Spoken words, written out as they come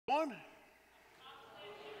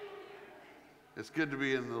It's good to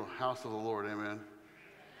be in the house of the Lord, amen.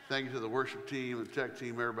 Thank you to the worship team, the tech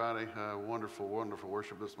team, everybody. Wonderful, wonderful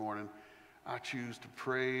worship this morning. I choose to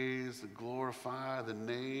praise and glorify the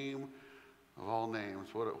name of all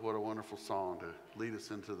names. What a wonderful song to lead us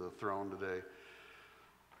into the throne today.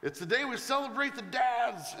 It's the day we celebrate the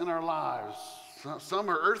dads in our lives. Some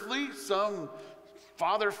are earthly, some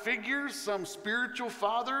father figures, some spiritual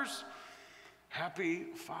fathers. Happy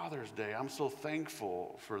Father's Day. I'm so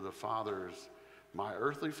thankful for the fathers. My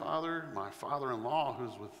earthly father, my father-in-law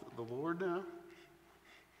who's with the Lord now,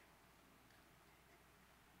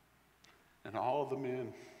 and all the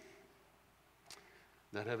men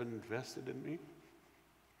that have invested in me.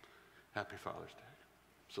 Happy Father's Day.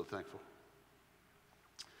 So thankful.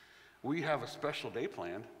 We have a special day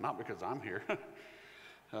planned, not because I'm here.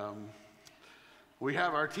 We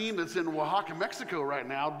have our team that's in Oaxaca, Mexico right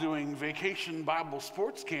now doing Vacation Bible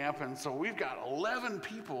Sports Camp, and so we've got 11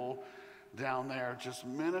 people down there just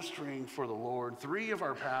ministering for the Lord. 3 of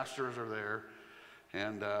our pastors are there,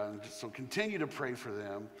 and so continue to pray for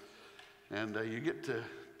them. And you get to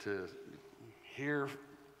hear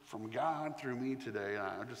from God through me today, and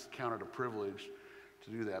I just count it a privilege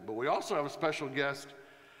to do that. But we also have a special guest.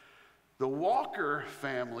 The Walker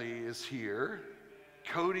family is here.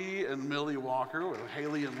 Cody and Millie Walker with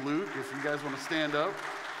Haley and Luke, if you guys want to stand up.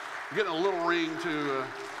 I'm getting a little ring to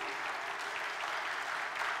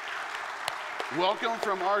welcome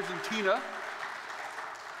from Argentina.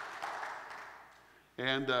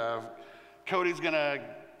 And Cody's going to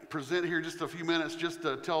present here just a few minutes just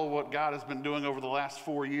to tell what God has been doing over the last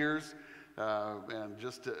 4 years. And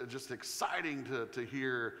just exciting to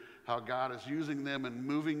hear how God is using them and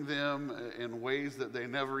moving them in ways that they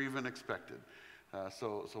never even expected.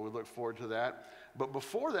 So we look forward to that. But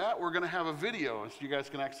before that, we're going to have a video so you guys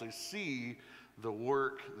can actually see the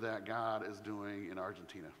work that God is doing in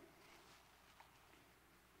Argentina.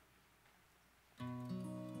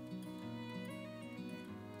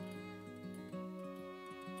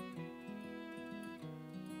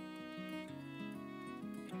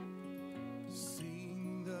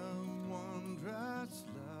 Sing the wondrous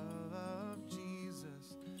love of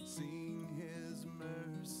Jesus. Sing his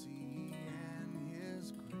mercy and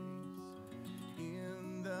his grace.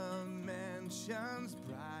 In the mansions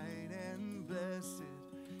bright and blessed,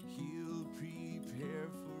 he'll prepare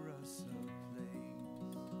for us a place.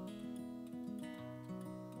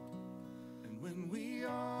 And when we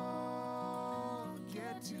all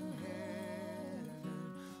get to heaven,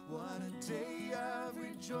 what a day of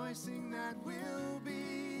rejoicing that will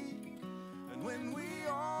be. And when we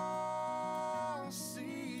all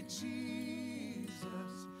see Jesus,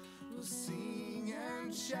 we'll sing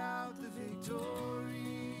and shout the victory.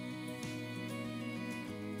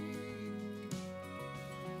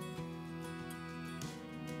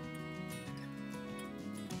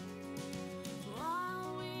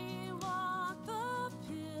 While we walk the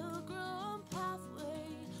pilgrim pathway,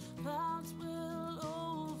 clouds will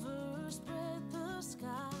overspread the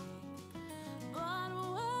sky. But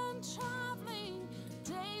when traveling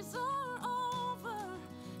days are over,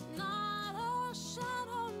 not a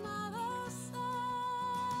shadow, not a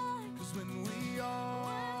sign. 'Cause when we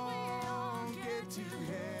all get to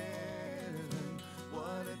heaven,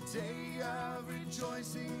 what a day of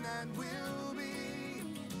rejoicing that will be.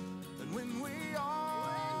 And when we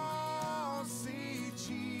all see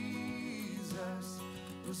Jesus,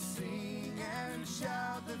 we'll sing and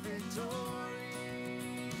shout the victory.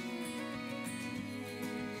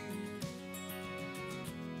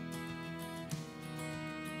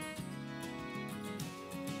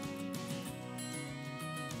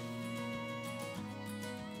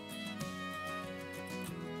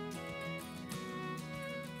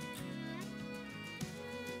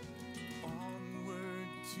 Onward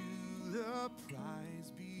to the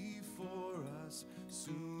prize before us,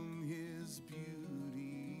 soon his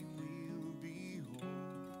beauty we'll behold,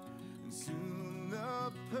 and soon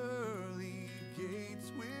the pearly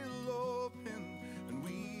gates will open, and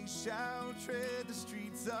we shall tread the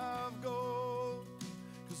streets of gold.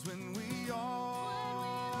 'Cause when we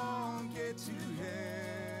all get to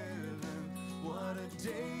heaven, what a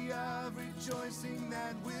day of rejoicing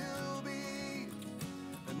that will be.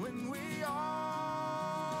 And when we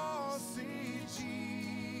all see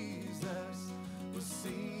Jesus, we'll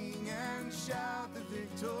sing and shout the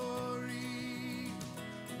victory.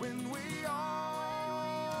 When we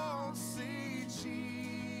all see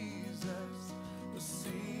Jesus, we'll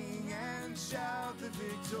sing and shout the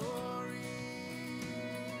victory.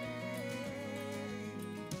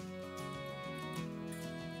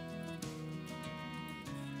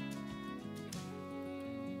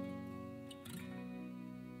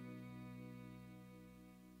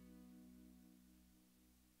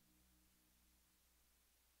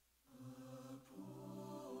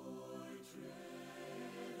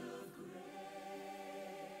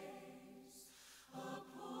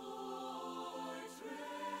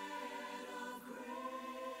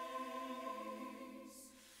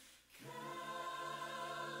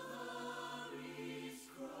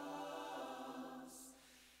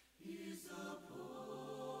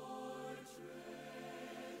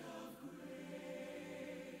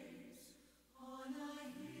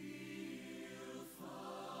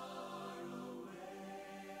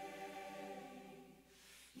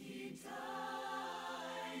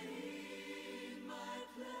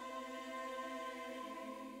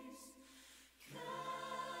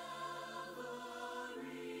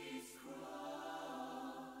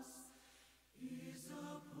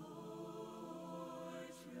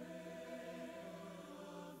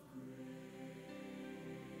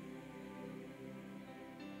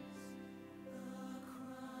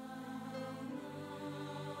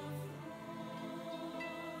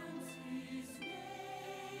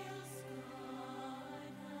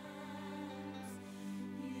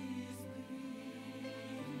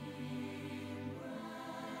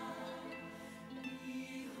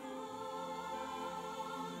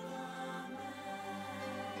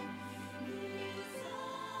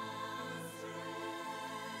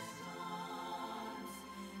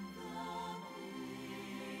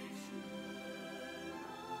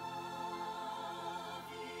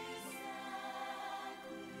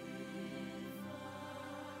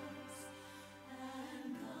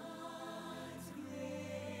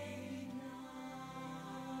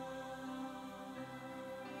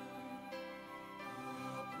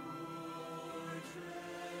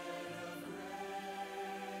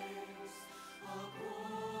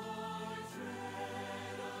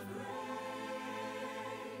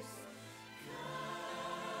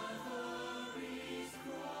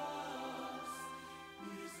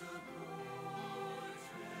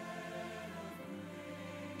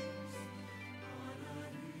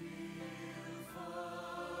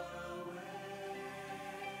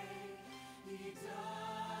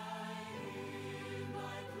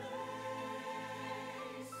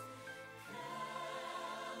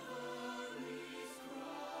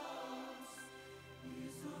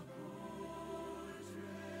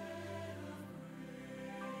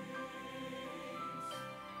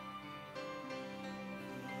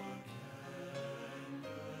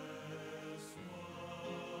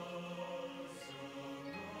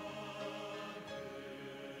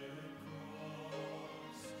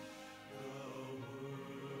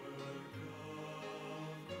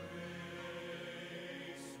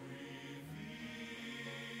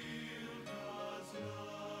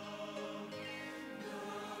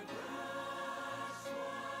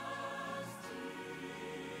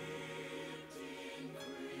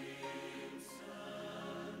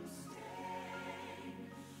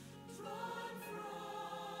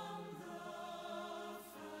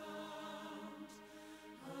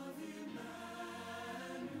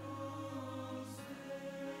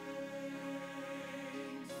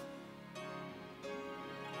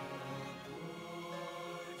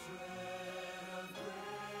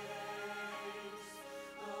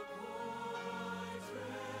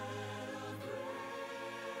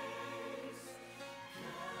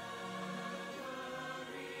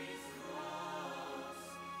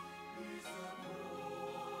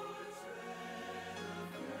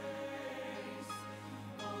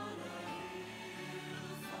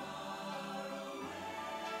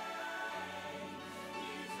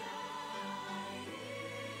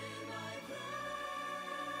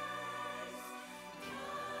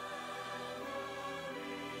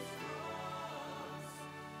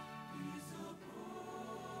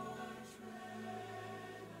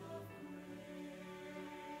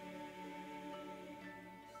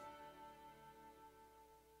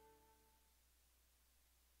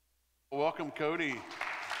 Welcome, Cody. I'm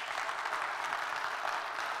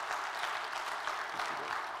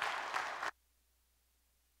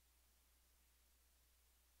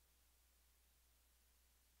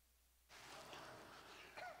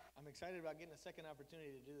excited about getting a second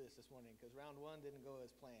opportunity to do this morning because round one didn't go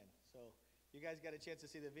as planned. So you guys got a chance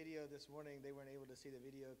to see the video this morning. They weren't able to see the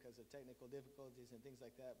video because of technical difficulties and things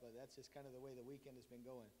like that, but that's just kind of the way the weekend has been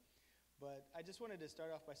going. But I just wanted to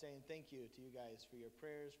start off by saying thank you to you guys for your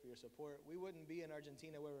prayers, for your support. We wouldn't be in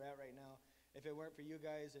Argentina where we're at right now if it weren't for you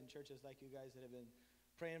guys and churches like you guys that have been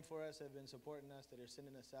praying for us, have been supporting us, that are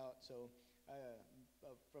sending us out. So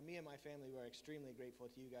from me and my family, we're extremely grateful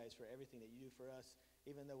to you guys for everything that you do for us,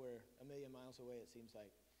 even though we're a million miles away, it seems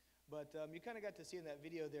like. But you kind of got to see in that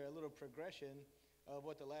video there a little progression of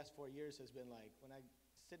what the last 4 years has been like. When I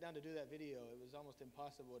sit down to do that video, it was almost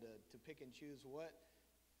impossible to pick and choose what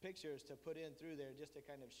pictures to put in through there just to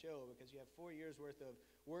kind of show, because you have 4 years worth of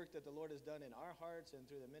work that the Lord has done in our hearts and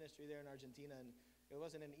through the ministry there in Argentina, and it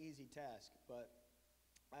wasn't an easy task. But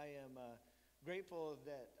I am grateful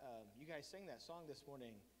that you guys sang that song this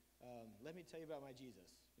morning, Let Me Tell You About My Jesus.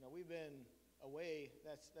 You know, we've been away.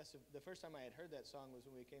 That's the first time I had heard that song was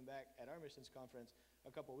when we came back at our missions conference a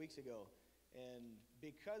couple weeks ago. And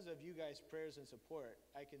because of you guys' prayers and support,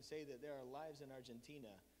 I can say that there are lives in Argentina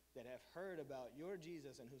that have heard about your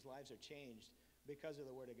Jesus and whose lives are changed because of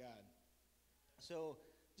the Word of God. So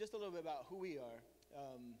just a little bit about who we are.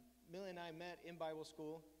 Millie and I met in Bible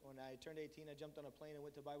school. When I turned 18, I jumped on a plane and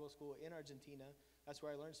went to Bible school in Argentina. That's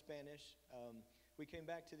where I learned Spanish. We came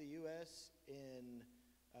back to the U.S. in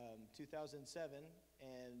 2007,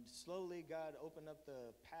 and slowly God opened up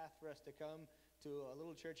the path for us to come to a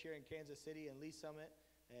little church here in Kansas City in Lee Summit,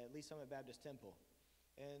 at Lee Summit Baptist Temple.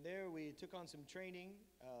 And there we took on some training.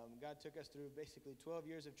 God took us through basically 12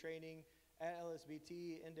 years of training at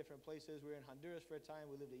LSBT in different places. We were in Honduras for a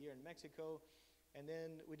time. We lived a year in Mexico. And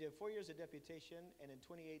then we did 4 years of deputation. And in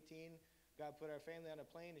 2018, God put our family on a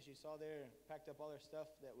plane, as you saw there, packed up all our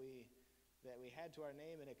stuff that we had to our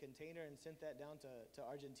name in a container and sent that down to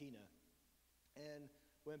Argentina. And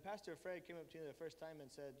when Pastor Fred came up to me the first time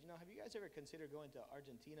and said, you know, have you guys ever considered going to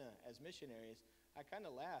Argentina as missionaries? I kind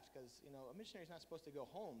of laughed because, you know, a missionary is not supposed to go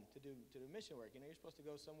home to do mission work. You know, you're supposed to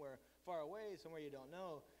go somewhere far away, somewhere you don't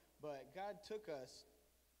know. But God took us,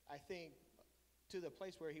 I think, to the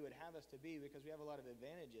place where he would have us to be, because we have a lot of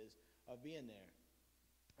advantages of being there.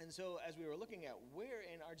 And so as we were looking at where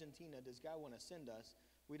in Argentina does God want to send us,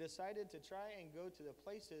 we decided to try and go to the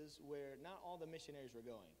places where not all the missionaries were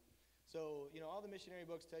going. So, you know, all the missionary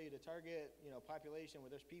books tell you to target, you know, population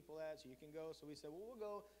where there's people at so you can go. So we said, well, we'll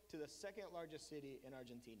go to the second largest city in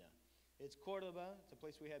Argentina. It's Cordoba. It's a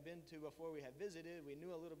place we had been to before. We had visited. We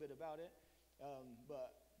knew a little bit about it.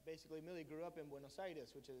 But basically, Millie grew up in Buenos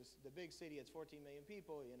Aires, which is the big city. It's 14 million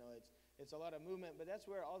people. You know, it's a lot of movement. But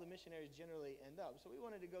that's where all the missionaries generally end up. So we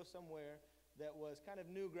wanted to go somewhere that was kind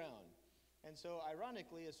of new ground. And so,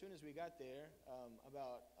 ironically, as soon as we got there,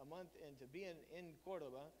 about a month into being in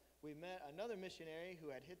Cordoba, we met another missionary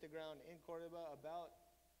who had hit the ground in Cordoba about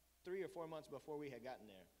 3 or 4 months before we had gotten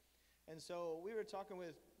there. And so we were talking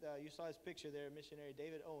with, you saw his picture there, missionary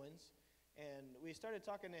David Owens, and we started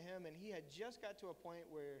talking to him, and he had just got to a point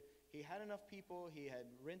where he had enough people, he had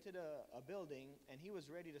rented a building, and he was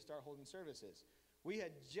ready to start holding services. We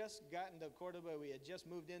had just gotten to Cordoba. We had just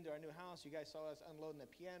moved into our new house. You guys saw us unloading the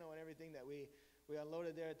piano and everything that we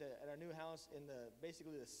unloaded there at our new house in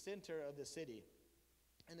basically the center of the city.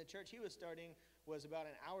 And the church he was starting was about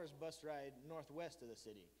an hour's bus ride northwest of the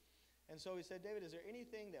city. And so he said, David, is there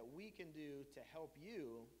anything that we can do to help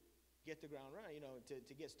you get the ground running, you know,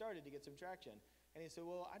 to get started, to get some traction? And he said,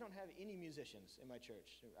 well, I don't have any musicians in my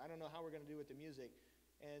church. I don't know how we're going to do with the music.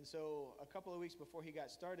 And so a couple of weeks before he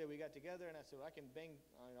got started, we got together, and I said, well, I can bang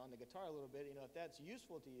on the guitar a little bit. You know, if that's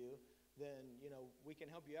useful to you, then, you know, we can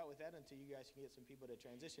help you out with that until you guys can get some people to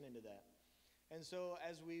transition into that. And so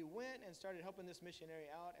as we went and started helping this missionary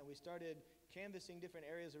out, and we started canvassing different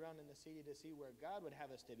areas around in the city to see where God would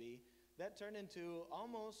have us to be, that turned into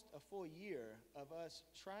almost a full year of us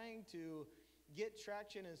trying to get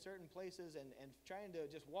traction in certain places and trying to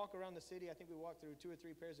just walk around the city. I think we walked through 2 or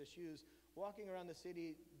 3 pairs of shoes, walking around the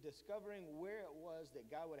city, discovering where it was that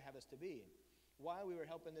God would have us to be while we were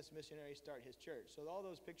helping this missionary start his church. So all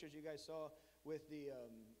those pictures you guys saw with the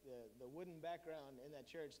wooden background in that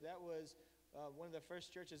church, that was one of the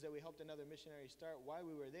first churches that we helped another missionary start while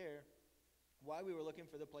we were there, while we were looking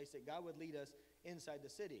for the place that God would lead us inside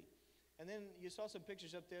the city. And then you saw some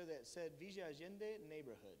pictures up there that said Villa Allende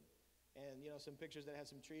neighborhood. And, you know, some pictures that had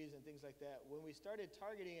some trees and things like that. When we started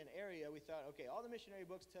targeting an area, we thought, okay, all the missionary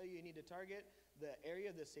books tell you you need to target the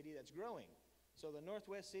area of the city that's growing. So the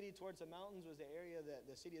northwest city towards the mountains was the area that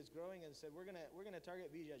the city is growing, and said, we're gonna target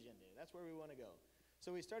Villa Allende. That's where we want to go. So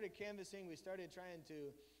we started canvassing. We started trying to,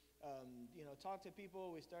 talk to people.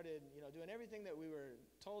 We started, doing everything that we were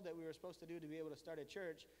told that we were supposed to do to be able to start a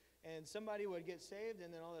church. And somebody would get saved, and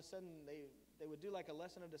then all of a sudden they would do like a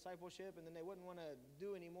lesson of discipleship, and then they wouldn't want to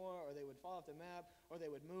do anymore, or they would fall off the map, or they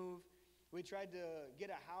would move. We tried to get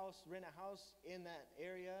a house, rent a house in that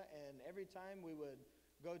area, and every time we would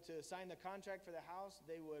go to sign the contract for the house,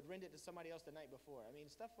 they would rent it to somebody else the night before. I mean,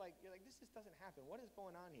 stuff like, you're like, this just doesn't happen. What is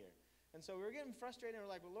going on here? And so we were getting frustrated, and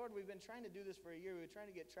we're like, well, Lord, we've been trying to do this for a year. We've been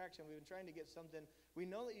trying to get traction. We've been trying to get something. We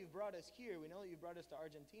know that you've brought us here. We know that you've brought us to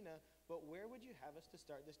Argentina, but where would you have us to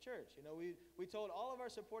start this church? We told all of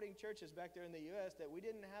our supporting churches back there in the U.S. that we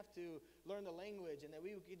didn't have to learn the language and that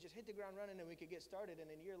we could just hit the ground running and we could get started. And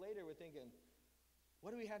then a year later, we're thinking,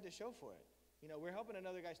 what do we have to show for it? We're helping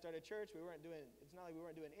another guy start a church. It's not like we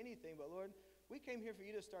weren't doing anything, but Lord, we came here for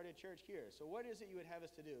you to start a church here. So what is it you would have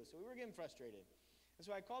us to do? So we were getting frustrated. And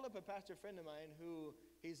so I called up a pastor friend of mine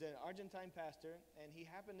he's an Argentine pastor, and he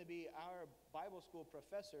happened to be our Bible school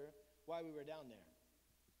professor while we were down there.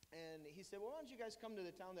 And he said, well, why don't you guys come to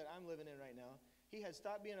the town that I'm living in right now? He had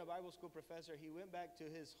stopped being a Bible school professor. He went back to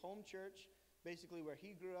his home church, basically where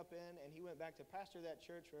he grew up in, and he went back to pastor that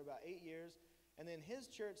church for about 8 years. And then his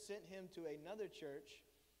church sent him to another church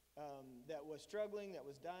that was struggling, that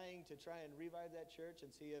was dying, to try and revive that church and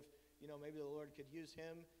see if, maybe the Lord could use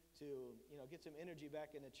him to, get some energy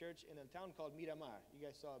back in the church in a town called Miramar. You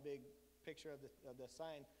guys saw a big picture of the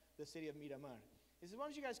sign, the city of Miramar. He says, why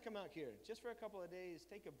don't you guys come out here just for a couple of days,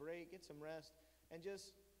 take a break, get some rest, and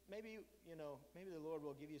just maybe the Lord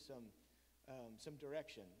will give you some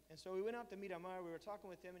direction. And so we went out to Miramar. We were talking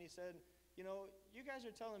with him, and he said, you guys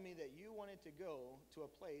are telling me that you wanted to go to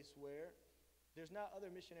a place where there's not other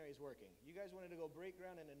missionaries working. You guys wanted to go break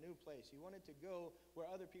ground in a new place. You wanted to go where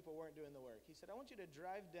other people weren't doing the work. He said, I want you to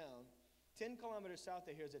drive down 10 kilometers south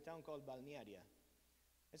of here is a town called Balnearia.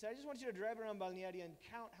 I said, I just want you to drive around Balnearia and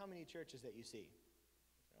count how many churches that you see.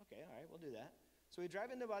 I said, okay, all right, we'll do that. So we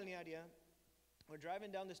drive into Balnearia. We're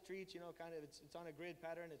driving down the streets, it's on a grid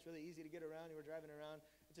pattern. It's really easy to get around. And we're driving around.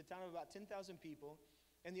 It's a town of about 10,000 people.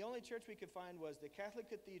 And the only church we could find was the Catholic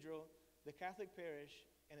Cathedral, the Catholic Parish,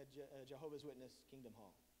 and a Jehovah's Witness Kingdom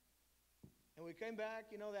Hall. And we came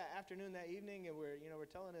back, that afternoon, that evening, and we're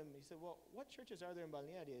telling him, he said, well, what churches are there in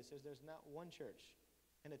Balnearia? He says, there's not one church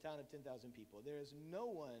in a town of 10,000 people. There is no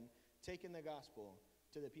one taking the gospel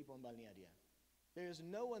to the people in Balnearia. There is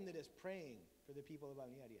no one that is praying for the people of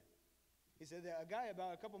Balnearia. He said that a guy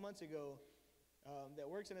about a couple months ago that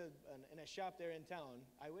works in a shop there in town,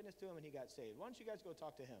 I witnessed to him and he got saved. Why don't you guys go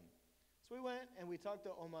talk to him? So we went and we talked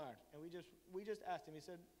to Omar, and we just asked him. He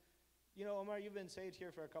said, Omar, you've been saved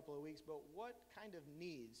here for a couple of weeks, but what kind of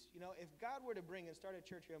needs, if God were to bring and start a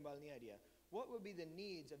church here in Balnearia, what would be the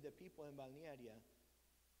needs of the people in Balnearia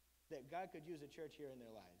that God could use a church here in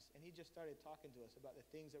their lives? And he just started talking to us about the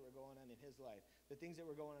things that were going on in his life, the things that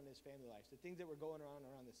were going on in his family life, the things that were going on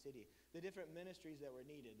around the city, the different ministries that were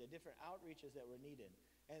needed, the different outreaches that were needed,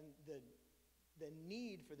 and the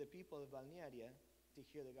need for the people of Balnearia to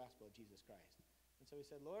hear the gospel of Jesus Christ. And so we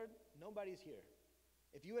said, Lord, nobody's here.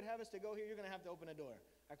 If you would have us to go here, you're going to have to open a door.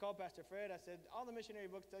 I called Pastor Fred. I said, all the missionary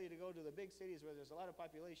books tell you to go to the big cities where there's a lot of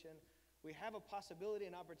population. We have a possibility,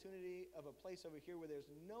 an opportunity of a place over here where there's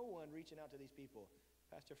no one reaching out to these people.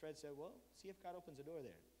 Pastor Fred said, well, see if God opens a door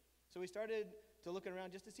there. So we started to look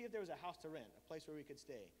around just to see if there was a house to rent, a place where we could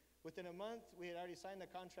stay. Within a month, we had already signed the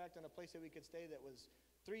contract on a place that we could stay that was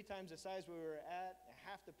 3 times the size we were at,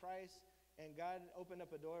 half the price. And God opened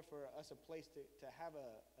up a door for us, a place to have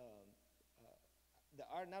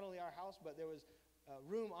not only our house, but there was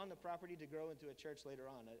room on the property to grow into a church later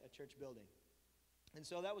on, a church building. And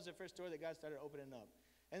so that was the first door that God started opening up.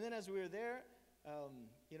 And then as we were there,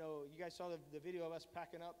 you guys saw the video of us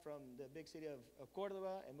packing up from the big city of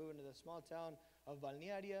Cordoba and moving to the small town of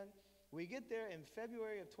Balnearia. We get there in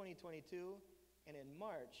February of 2022, and in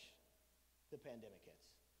March, the pandemic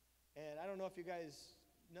hits. And I don't know if you guys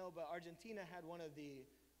know, but Argentina had one of the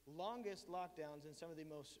longest lockdowns and some of the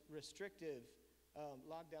most restrictive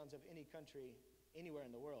lockdowns of any country anywhere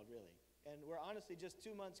in the world, really. And we're honestly just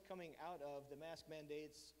 2 months coming out of the mask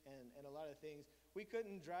mandates and a lot of things. We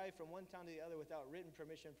couldn't drive from one town to the other without written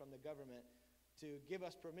permission from the government to give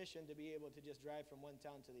us permission to be able to just drive from one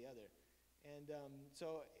town to the other. And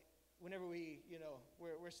so whenever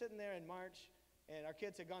we're sitting there in March, and our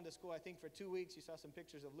kids had gone to school, I think, for 2 weeks. You saw some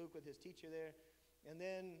pictures of Luke with his teacher there. And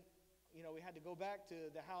then, we had to go back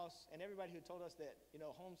to the house, and everybody who told us that,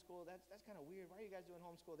 homeschool, that's kind of weird. Why are you guys doing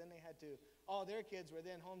homeschool? Then they had to, all their kids were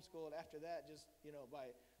then homeschooled after that, just,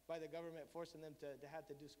 by by the government, forcing them to have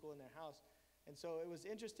to do school in their house. And so it was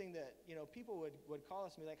interesting that, people would call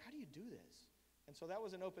us and be like, how do you do this? And so that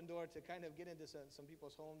was an open door to kind of get into some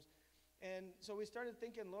people's homes. And so we started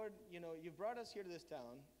thinking, Lord, you've brought us here to this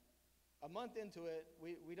town. A month into it,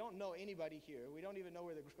 we don't know anybody here. We don't even know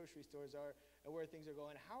where the grocery stores are and where things are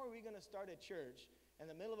going. How are we going to start a church in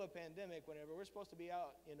the middle of a pandemic whenever we're supposed to be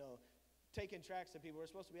out, taking tracts to people?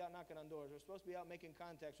 We're supposed to be out knocking on doors. We're supposed to be out making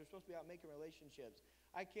contacts. We're supposed to be out making relationships.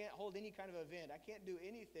 I can't hold any kind of event. I can't do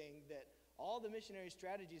anything that all the missionary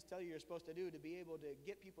strategies tell you you're supposed to do to be able to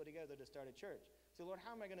get people together to start a church. So, Lord,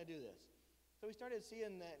 how am I going to do this? So we started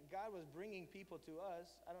seeing that God was bringing people to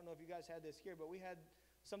us. I don't know if you guys had this here, but we had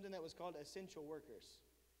something that was called essential workers.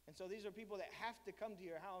 And so these are people that have to come to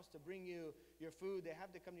your house to bring you your food. They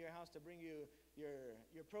have to come to your house to bring you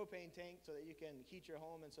your propane tank so that you can heat your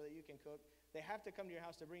home and so that you can cook. They have to come to your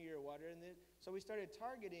house to bring you your water. And so we started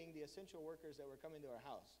targeting the essential workers that were coming to our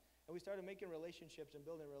house. And we started making relationships and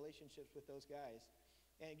building relationships with those guys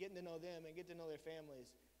and getting to know them and get to know their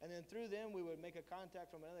families. And then through them, we would make a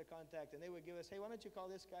contact from another contact, and they would give us, hey, why don't you call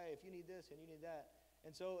this guy if you need this and you need that.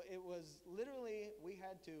 And so it was literally, we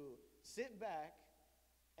had to sit back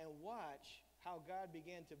and watch how God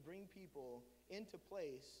began to bring people into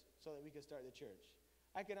place so that we could start the church.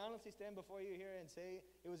 I can honestly stand before you here and say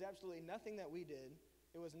it was absolutely nothing that we did.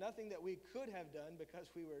 It was nothing that we could have done because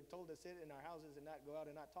we were told to sit in our houses and not go out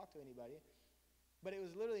and not talk to anybody. But it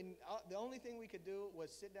was literally, the only thing we could do was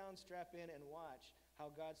sit down, strap in, and watch how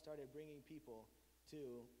God started bringing people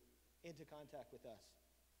into contact with us.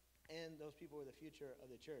 And those people were the future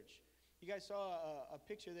of the church. You guys saw a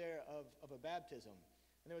picture there of a baptism.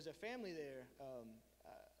 And there was a family there,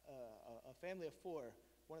 a family of 4,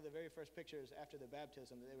 one of the very first pictures after the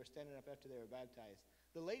baptism. They were standing up after they were baptized.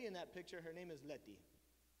 The lady in that picture, her name is Letty.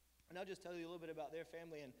 And I'll just tell you a little bit about their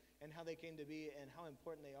family and how they came to be and how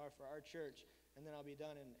important they are for our church. And then I'll be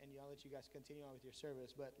done, and I'll let you guys continue on with your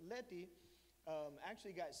service. But Letty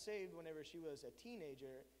actually got saved whenever she was a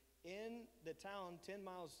teenager in the town 10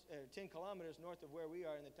 kilometers north of where we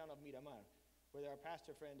are in the town of Miramar, where our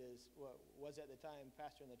pastor friend was at the time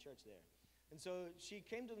pastoring the church there. And so she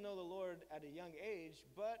came to know the Lord at a young age,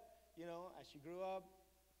 but, as she grew up,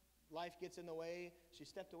 life gets in the way. She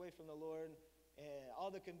stepped away from the Lord, and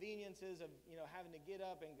all the conveniences of, having to get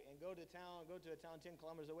up and go to a town 10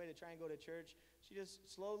 kilometers away to try and go to church, she just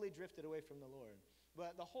slowly drifted away from the Lord.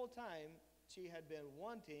 But the whole time, she had been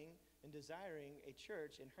wanting and desiring a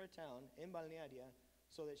church in her town, in Balnearia,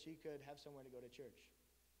 so that she could have somewhere to go to church.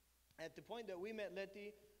 At the point that we met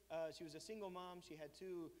Letty, she was a single mom. She had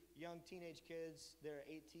 2 young teenage kids. They're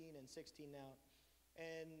 18 and 16 now.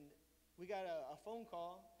 And we got a phone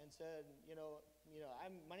call and said,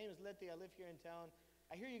 my name is Letty. I live here in town.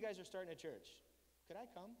 I hear you guys are starting a church. Could I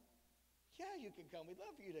come? Yeah, you can come. We'd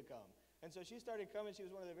love for you to come. And so she started coming. She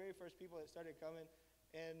was one of the very first people that started coming.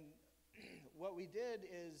 And what we did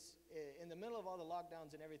is, in the middle of all the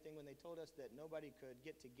lockdowns and everything, when they told us that nobody could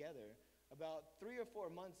get together, about 3 or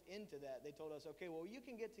 4 months into that, they told us, okay, well, you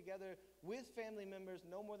can get together with family members,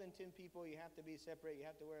 no more than 10 people. You have to be separate. You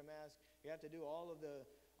have to wear a mask. You have to do all of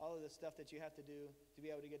the stuff that you have to do to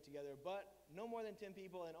be able to get together, but no more than 10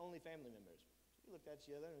 people and only family members. We looked at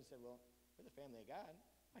each other and said, well, we're the family of God.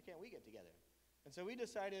 Why can't we get together? And so we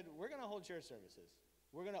decided we're going to hold church services.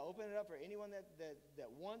 We're going to open it up for anyone that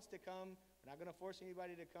wants to come. We're not going to force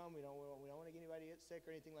anybody to come. We don't want to get anybody sick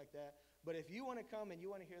or anything like that. But if you want to come and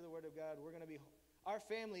you want to hear the word of God, our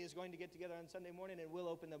family is going to get together on Sunday morning and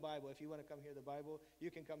we'll open the Bible. If you want to come hear the Bible,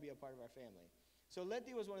 you can come be a part of our family. So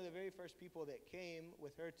Letty was one of the very first people that came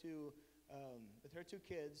with her 2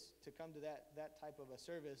 kids to come to that type of a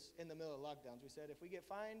service in the middle of lockdowns. We said, if we get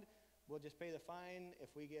fined, we'll just pay the fine.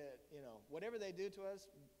 If we get, whatever they do to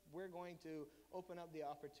us, we're going to open up the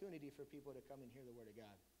opportunity for people to come and hear the word of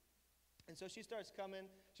God. And so she starts coming.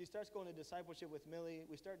 She starts going to discipleship with Millie.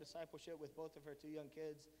 We start discipleship with both of her 2 young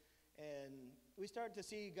kids. And we start to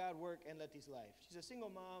see God work in Letty's life. She's a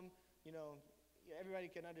single mom.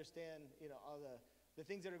 Everybody can understand, all the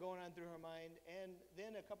things that are going on through her mind. And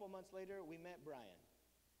then a couple months later, we met Brian.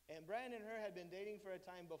 And Brian and her had been dating for a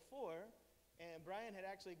time before. And Brian had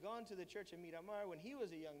actually gone to the church in Miramar when he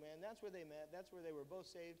was a young man. That's where they met. That's where they were both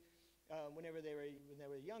saved whenever they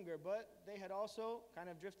were younger. But they had also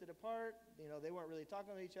kind of drifted apart. They weren't really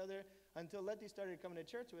talking to each other until Letty started coming to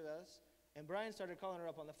church with us. And Brian started calling her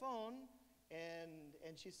up on the phone.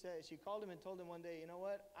 And she called him and told him one day, you know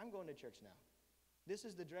what? I'm going to church now. This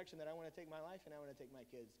is the direction that I want to take my life and I want to take my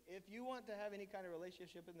kids. If you want to have any kind of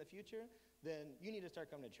relationship in the future, then you need to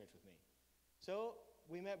start coming to church with me. So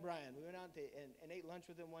we met Brian. We went out and ate lunch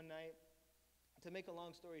with him one night. To make a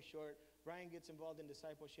long story short, Brian gets involved in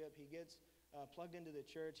discipleship. He gets plugged into the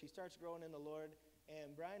church. He starts growing in the Lord.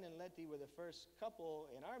 And Brian and Letty were the first couple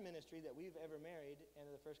in our ministry that we've ever married, and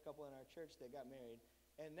the first couple in our church that got married.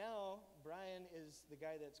 And now Brian is the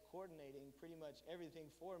guy that's coordinating pretty much everything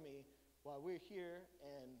for me while we're here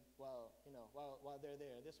and while they're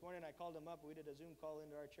there. This morning I called him up. We did a Zoom call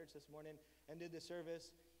into our church this morning and did the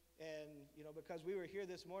service. And, because we were here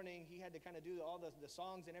this morning, he had to kind of do all the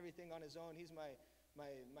songs and everything on his own. He's my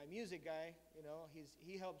music guy.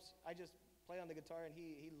 He helps. I just play on the guitar, and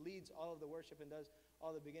he leads all of the worship and does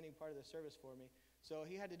all the beginning part of the service for me. So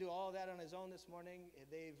he had to do all that on his own this morning.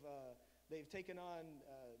 They've taken on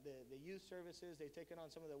the youth services. They've taken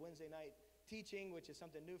on some of the Wednesday night teaching, which is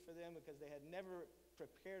something new for them because they had never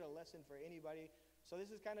prepared a lesson for anybody. So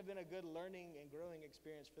this has kind of been a good learning and growing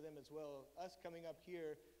experience for them as well. Us coming up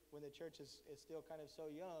here when the church is still kind of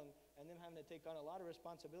so young, and them having to take on a lot of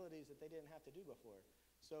responsibilities that they didn't have to do before.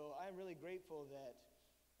 So I'm really grateful that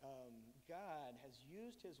God has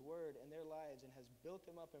used his word in their lives and has built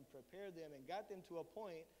them up and prepared them and got them to a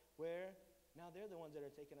point where now they're the ones that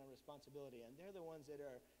are taking on responsibility, and they're the ones that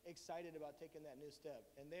are excited about taking that new step.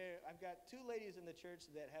 And I've got two ladies in the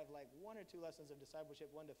church that have like 1 or 2 lessons of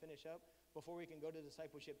discipleship, one to finish up before we can go to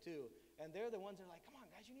discipleship 2. And they're the ones that are like, come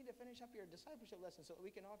on guys, you need to finish up your discipleship lesson so that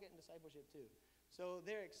we can all get in discipleship 2. So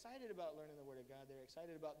they're excited about learning the word of God. They're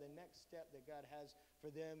excited about the next step that God has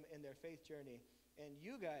for them in their faith journey. And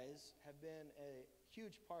you guys have been a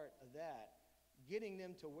huge part of that, getting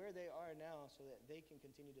them to where they are now so that they can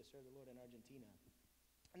continue to serve the Lord in Argentina.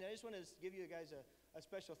 And I just want to give you guys a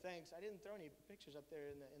special thanks. I didn't throw any pictures up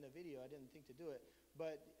there in the video. I didn't think to do it.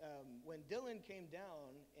 But when Dylan came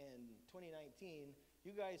down in 2019,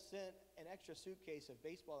 you guys sent an extra suitcase of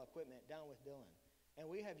baseball equipment down with Dylan.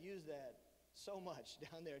 And we have used that so much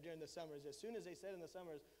down there during the summers. As soon as they said in the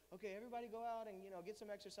summers, okay, everybody go out and get some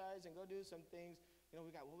exercise and go do some things.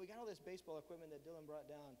 We got all this baseball equipment that Dylan brought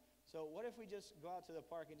down. So what if we just go out to the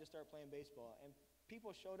park and just start playing baseball? And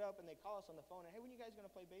people showed up and they call us on the phone and, hey, when are you guys going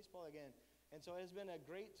to play baseball again? And so it's been a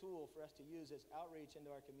great tool for us to use as outreach into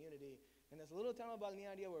our community. And this little town of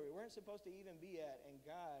Balneario where we weren't supposed to even be at, and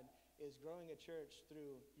God is growing a church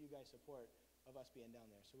through you guys' support of us being down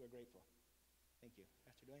there. So we're grateful. Thank you.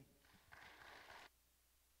 Pastor Duane.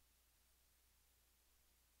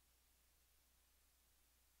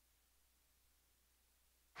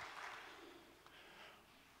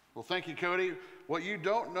 Well, thank you, Cody. What you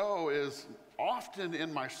don't know is often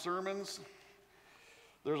in my sermons,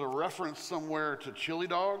 there's a reference somewhere to chili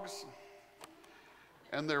dogs,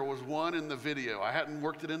 and there was one in the video. I hadn't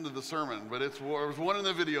worked it into the sermon, but there was one in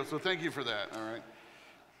the video, so thank you for that, all right?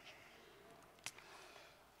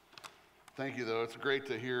 Thank you, though. It's great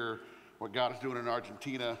to hear what God is doing in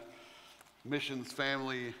Argentina. Missions,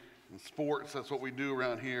 family, and sports, that's what we do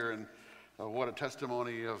around here, and what a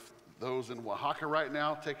testimony of those in Oaxaca right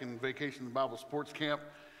now, taking Vacation Bible Sports Camp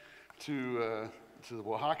to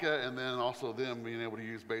Oaxaca, and then also them being able to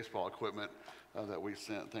use baseball equipment that we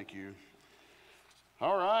sent. Thank you.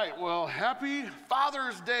 All right, well, happy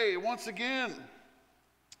Father's Day once again.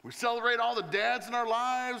 We celebrate all the dads in our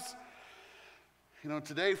lives.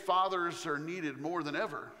 Today fathers are needed more than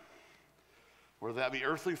ever. Whether that be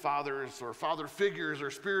earthly fathers or father figures or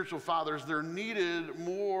spiritual fathers, they're needed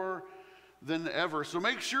more than ever. So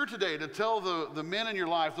make sure today to tell the men in your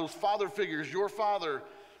life, those father figures, your father,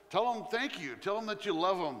 tell them thank you. Tell them that you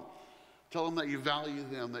love them. Tell them that you value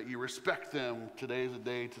them, that you respect them. Today is a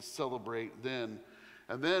day to celebrate them.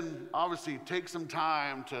 And then, obviously, take some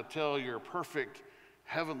time to tell your perfect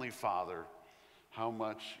heavenly Father how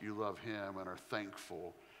much you love him and are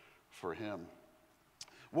thankful for him.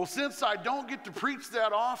 Well, since I don't get to preach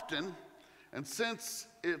that often, and since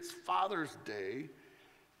it's Father's Day,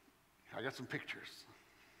 I got some pictures.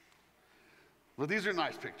 Well, these are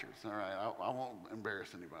nice pictures, all right? I won't embarrass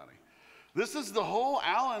anybody. This is the whole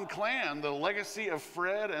Allen clan, the legacy of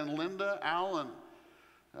Fred and Linda Allen.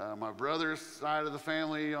 My brother's side of the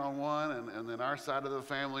family on one, and then our side of the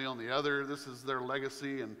family on the other. This is their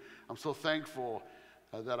legacy, and I'm so thankful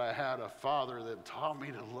that I had a father that taught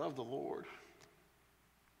me to love the Lord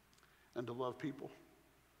and to love people.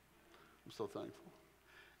 I'm so thankful.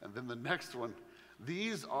 And then the next one,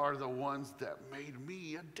 these are the ones that made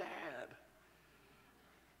me a dad.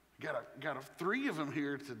 Got 3 of them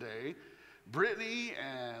here today. Brittany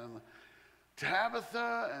and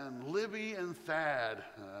Tabitha and Libby and Thad.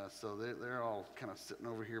 So they're all kind of sitting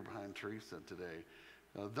over here behind Teresa today.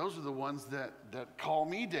 Those are the ones that call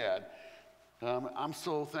me dad. I'm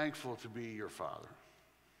so thankful to be your father.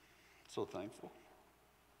 So thankful.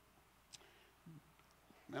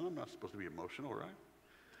 Man, I'm not supposed to be emotional, right?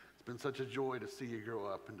 It's been such a joy to see you grow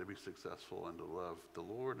up and to be successful and to love the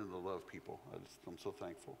Lord and to love people. I'm so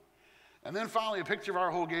thankful. And then finally, a picture of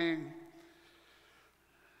our whole gang.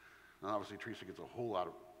 And obviously, Teresa gets a whole lot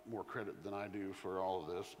of more credit than I do for all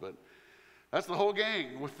of this, but that's the whole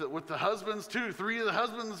gang with the husbands too. 3 of the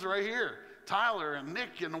husbands right here, Tyler and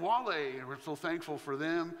Nick and Wale. We're so thankful for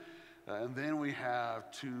them. And then we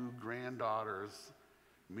have 2 granddaughters,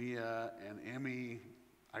 Mia and Emmy.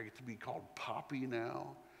 I get to be called Poppy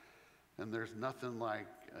now. And there's nothing like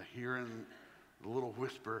hearing the little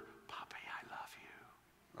whisper, Poppy, I love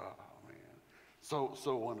you. Oh, man.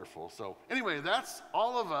 So wonderful. So anyway, that's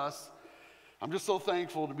all of us. I'm just so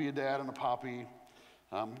thankful to be a dad and a Poppy.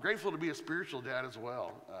 I'm grateful to be a spiritual dad as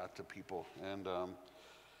well to people. And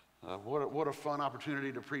what a fun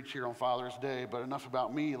opportunity to preach here on Father's Day. But enough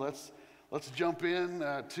about me. Let's jump in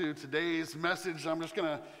to today's message. I'm just going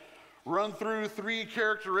to run through 3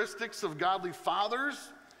 characteristics of godly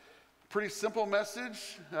fathers. Pretty simple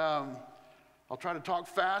message. I'll try to talk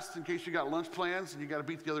fast in case you got lunch plans and you got to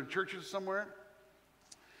beat the other churches somewhere.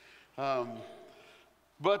 But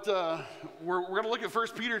we're going to look at 1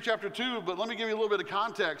 Peter chapter 2, but let me give you a little bit of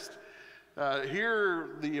context. Here,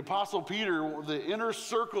 the Apostle Peter, the inner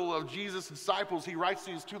circle of Jesus' disciples, he writes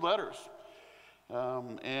these 2 letters.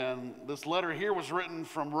 And this letter here was written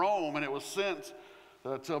from Rome, and it was sent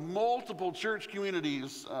to multiple church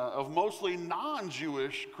communities of mostly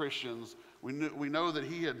non-Jewish Christians. We know that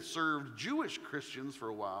he had served Jewish Christians for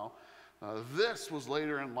a while. This was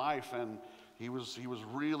later in life, and he was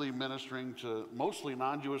really ministering to mostly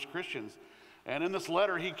non-Jewish Christians. And in this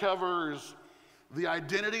letter, he covers the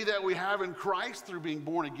identity that we have in Christ through being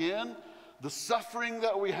born again, the suffering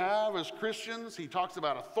that we have as Christians. He talks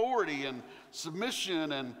about authority and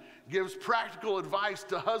submission and gives practical advice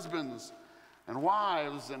to husbands and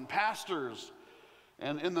wives and pastors.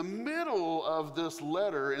 And in the middle of this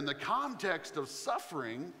letter, in the context of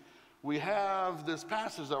suffering, we have this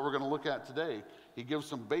passage that we're going to look at today. He gives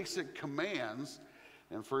some basic commands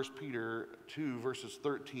in 1 Peter 2, verses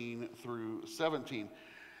 13 through 17.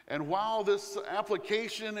 And while this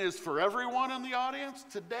application is for everyone in the audience,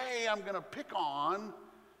 today I'm going to pick on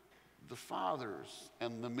the fathers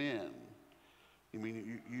and the men. I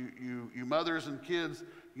mean, you mothers and kids,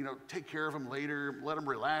 take care of them later, let them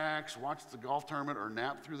relax, watch the golf tournament or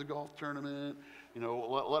nap through the golf tournament,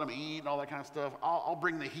 let them eat and all that kind of stuff. I'll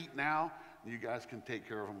bring the heat now. You guys can take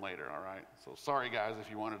care of them later, all right? So sorry, guys,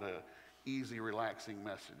 if you wanted a easy, relaxing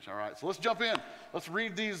message, all right? So let's jump in. Let's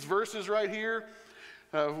read these verses right here.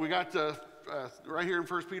 We got right here in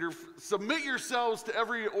 1 Peter, submit yourselves to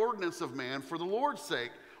every ordinance of man for the Lord's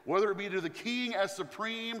sake, whether it be to the king as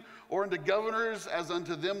supreme or unto governors as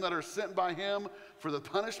unto them that are sent by him for the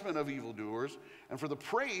punishment of evildoers and for the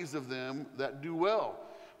praise of them that do well.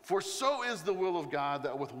 For so is the will of God,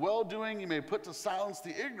 that with well-doing you may put to silence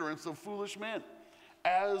the ignorance of foolish men,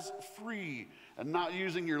 as free, and not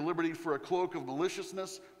using your liberty for a cloak of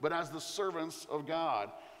maliciousness, but as the servants of God.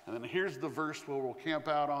 And then here's the verse where we'll camp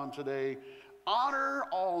out on today. Honor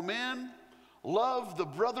all men, love the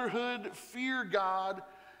brotherhood, fear God,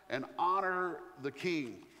 and honor the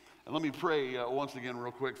king. And let me pray once again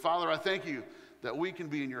real quick. Father, I thank you that we can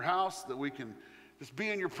be in your house, that we can just be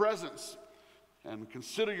in your presence and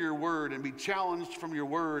consider your word and be challenged from your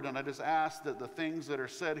word. And I just ask that the things that are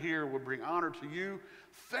said here would bring honor to you.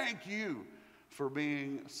 Thank you for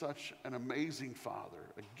being such an amazing father,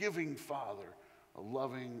 a giving father, a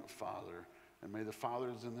loving father. And may the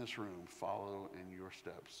fathers in this room follow in your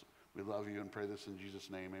steps. We love you and pray this in Jesus'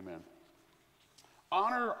 name, amen.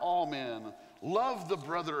 Honor all men, love the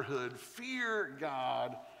brotherhood, fear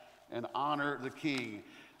God, and honor the king.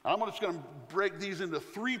 I'm just going to break these into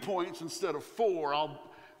 3 points instead of 4.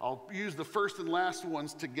 I'll use the first and last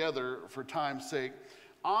ones together for time's sake.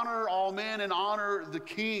 Honor all men and honor the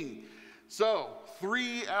king. So,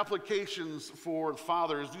 3 applications for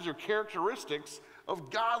fathers. These are characteristics of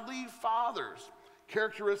godly fathers.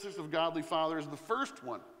 Characteristics of godly fathers. The first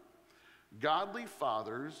one, godly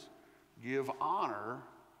fathers give honor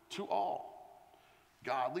to all.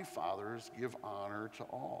 Godly fathers give honor to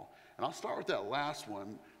all. And I'll start with that last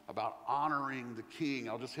one about honoring the king.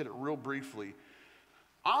 I'll just hit it real briefly.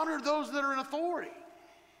 Honor those that are in authority.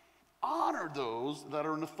 Honor those that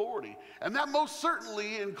are in authority. And that most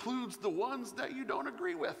certainly includes the ones that you don't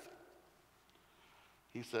agree with.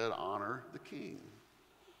 He said, honor the king.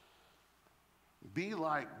 Be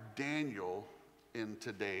like Daniel in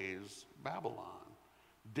today's Babylon.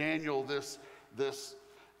 Daniel, this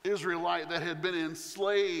Israelite that had been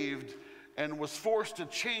enslaved and was forced to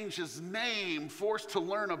change his name, forced to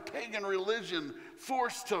learn a pagan religion,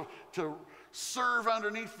 forced to serve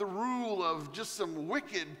underneath the rule of just some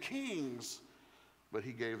wicked kings, but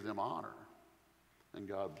he gave them honor. And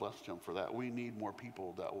God blessed him for that. We need more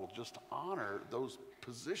people that will just honor those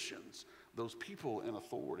positions, those people in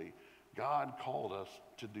authority. God called us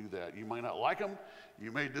to do that. You might not like them.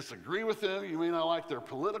 You may disagree with them. You may not like their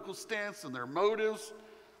political stance and their motives,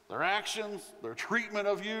 their actions, their treatment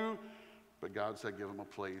of you. But God said give them a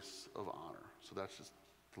place of honor. So that's just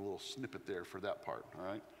a little snippet there for that part, all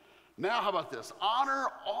right? Now, how about this? Honor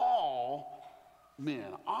all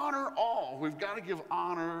men. Honor all. We've got to give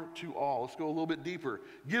honor to all. Let's go a little bit deeper.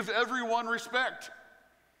 Give everyone respect.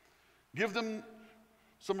 Give them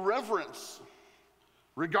some reverence,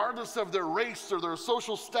 regardless of their race or their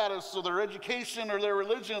social status or their education or their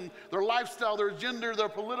religion, their lifestyle, their gender, their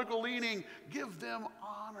political leaning. Give them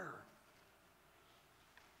honor.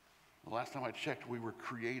 The last time I checked, we were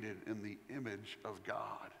created in the image of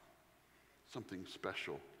God. Something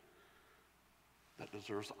special that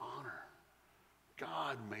deserves honor.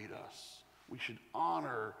 God made us. We should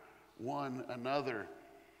honor one another.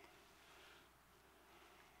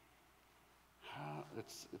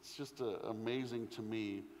 It's just amazing to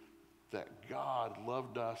me that God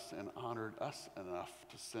loved us and honored us enough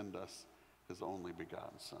to send us his only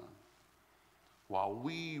begotten Son. While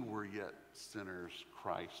we were yet sinners,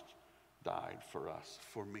 Christ died for us,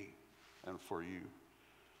 for me, and for you.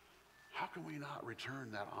 How can we not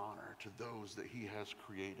return that honor to those that he has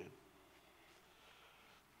created?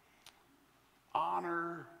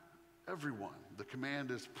 Honor everyone. The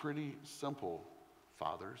command is pretty simple,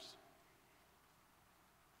 fathers.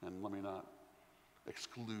 And let me not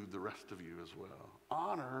exclude the rest of you as well.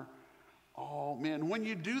 Honor all men. When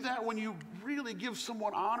you do that, when you really give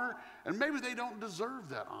someone honor, and maybe they don't deserve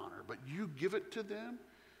that honor, but you give it to them,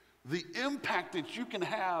 the impact that you can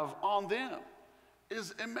have on them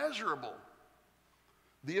is immeasurable.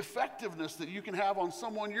 The effectiveness that you can have on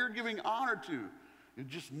someone you're giving honor to, you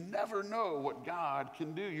just never know what God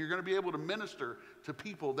can do. You're going to be able to minister to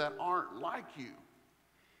people that aren't like you.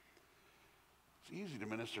 It's easy to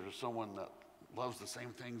minister to someone that loves the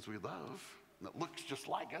same things we love, and that looks just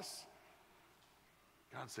like us.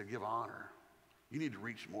 God said, give honor. You need to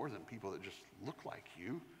reach more than people that just look like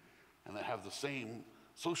you and that have the same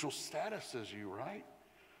social status as you, right?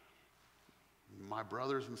 My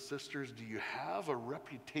brothers and sisters, do you have a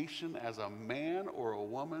reputation as a man or a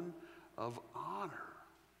woman of honor?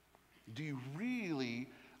 Do you really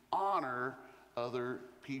honor other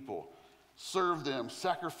people? Serve them,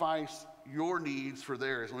 sacrifice your needs for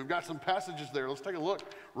theirs. And we've got some passages there. Let's take a look.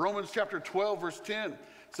 Romans chapter 12, verse 10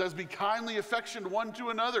 says, be kindly affectioned one to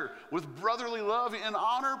another with brotherly love in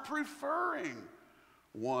honor, preferring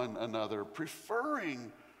one another.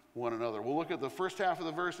 Preferring one another. We'll look at the first half of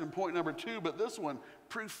the verse in point number 2, but this one,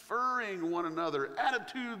 preferring one another,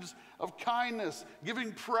 attitudes of kindness,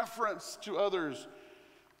 giving preference to others,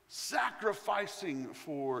 sacrificing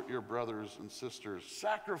for your brothers and sisters,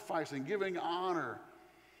 sacrificing, giving honor,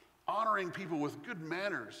 honoring people with good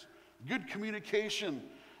manners, good communication,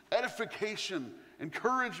 edification,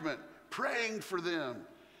 encouragement, praying for them.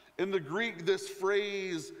 In the Greek, this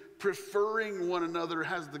phrase, preferring one another,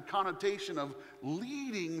 has the connotation of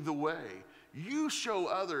leading the way. You show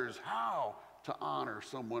others how to honor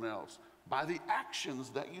someone else by the actions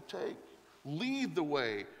that you take. Lead the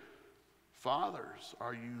way. Fathers,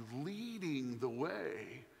 are you leading the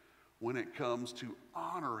way when it comes to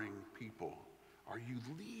honoring people? Are you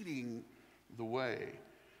leading the way?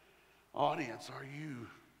 Audience, are you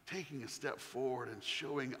taking a step forward and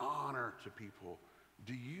showing honor to people?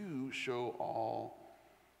 Do you show all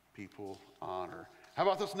people honor? How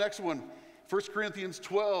about this next one? 1 Corinthians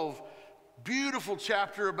 12, beautiful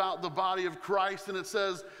chapter about the body of Christ, and it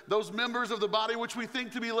says, those members of the body which we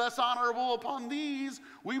think to be less honorable, upon these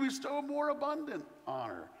we bestow more abundant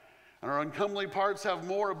honor. And our uncomely parts have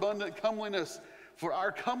more abundant comeliness, for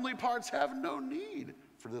our comely parts have no need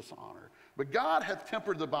for this honor. But God hath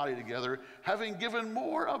tempered the body together, having given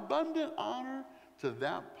more abundant honor to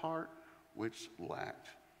that part which lacked.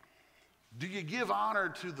 Do you give honor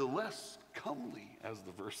to the less comely, as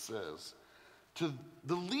the verse says? To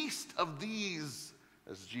the least of these,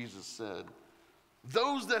 as Jesus said?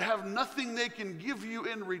 Those that have nothing they can give you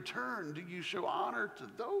in return, do you show honor to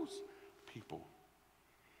those people?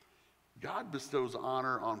 God bestows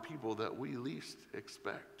honor on people that we least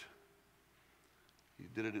expect. He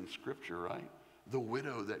did it in Scripture, right? The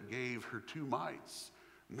widow that gave her 2 mites,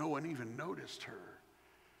 no one even noticed her,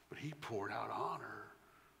 but he poured out honor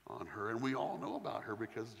on her, and we all know about her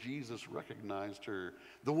because Jesus recognized her.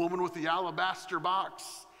 The woman with the alabaster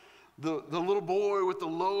box, the little boy with the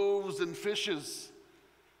loaves and fishes.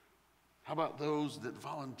 How about those that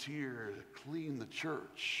volunteer to clean the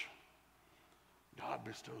church? God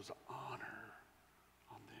bestows honor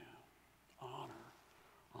on them.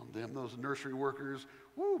 Honor on them. Those nursery workers,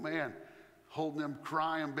 whoo, man, holding them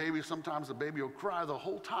crying babies. Sometimes the baby will cry the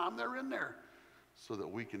whole time they're in there so that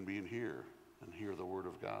we can be in here and hear the word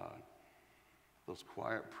of God. Those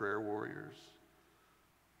quiet prayer warriors.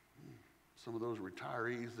 Some of those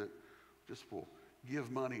retirees that just will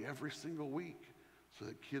give money every single week so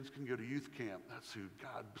that kids can go to youth camp. That's who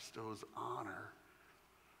God bestows honor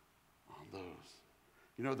on those.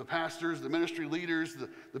 You know, the pastors, the ministry leaders,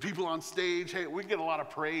 the people on stage, hey, we get a lot of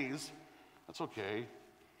praise. That's okay.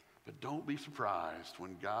 But don't be surprised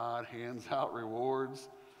when God hands out rewards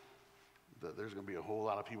that there's going to be a whole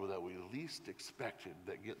lot of people that we least expected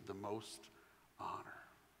that get the most honor.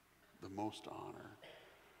 The most honor.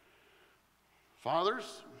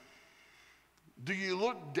 Fathers, do you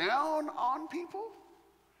look down on people?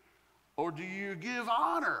 Or do you give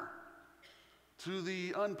honor to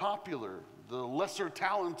the unpopular, the lesser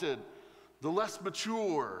talented, the less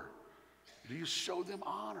mature? Do you show them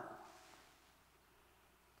honor?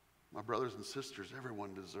 My brothers and sisters,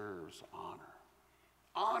 everyone deserves honor.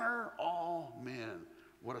 Honor all men.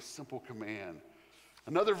 What a simple command.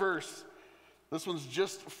 Another verse. This one's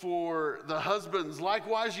just for the husbands.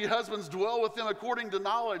 Likewise, ye husbands, dwell with them according to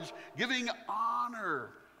knowledge, giving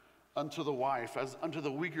honor unto the wife, as unto the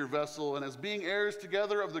weaker vessel, and as being heirs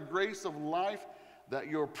together of the grace of life, that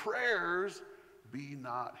your prayers be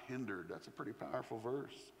not hindered. That's a pretty powerful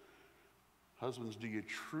verse. Husbands, do you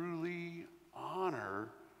truly honor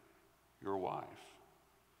your wife?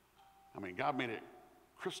 I mean, God made it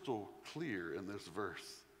crystal clear in this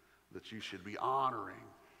verse that you should be honoring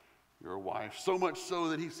your wife, so much so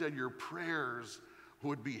that he said your prayers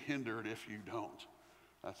would be hindered if you don't.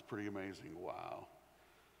 That's pretty amazing. Wow.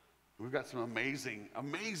 We've got some amazing,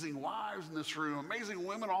 amazing wives in this room, amazing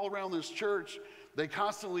women all around this church. They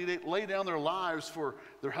constantly lay down their lives for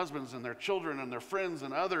their husbands and their children and their friends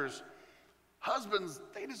and others. Husbands,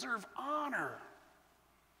 they deserve honor.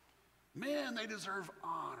 Men, they deserve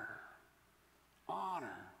honor.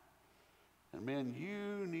 Honor. And men,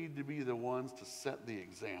 you need to be the ones to set the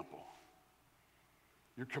example.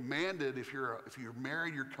 You're commanded, if you're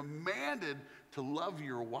married, you're commanded to love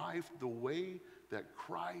your wife the way that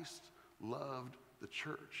Christ loved the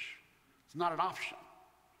church. It's not an option.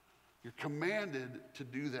 You're commanded to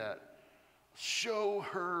do that. Show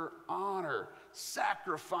her honor,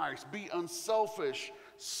 sacrifice, be unselfish,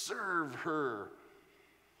 serve her.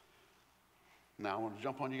 Now, I want to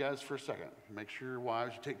jump on you guys for a second. Make sure,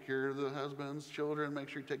 wives, you take care of the husbands, children, make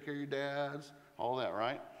sure you take care of your dads, all that,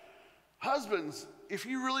 right? Husbands, if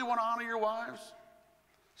you really want to honor your wives,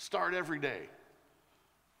 start every day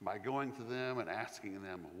by going to them and asking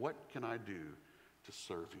them, what can I do to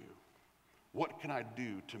serve you? What can I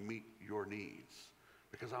do to meet your needs?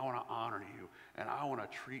 Because I want to honor you, and I want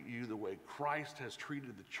to treat you the way Christ has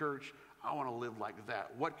treated the church. I want to live like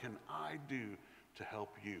that. What can I do to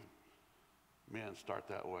help you? Men, start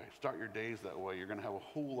that way. Start your days that way. You're going to have a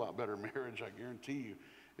whole lot better marriage, I guarantee you,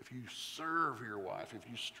 if you serve your wife, if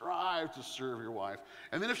you strive to serve your wife.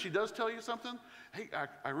 And then if she does tell you something, hey,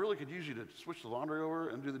 I really could use you to switch the laundry over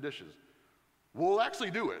and do the dishes. We'll actually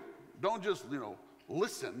do it. Don't just,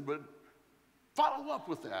 listen, but follow up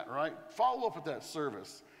with that, right? Follow up with that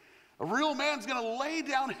service. A real man's going to lay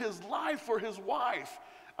down his life for his wife.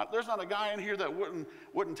 There's not a guy in here that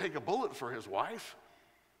wouldn't take a bullet for his wife.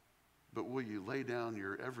 But will you lay down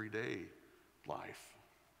your everyday life,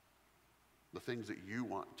 the things that you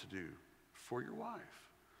want to do for your wife?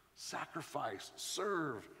 Sacrifice,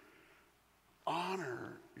 serve,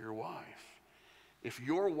 honor your wife. If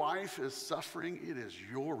your wife is suffering, it is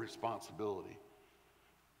your responsibility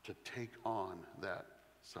to take on that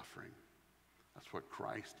suffering. That's what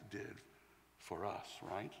Christ did for us,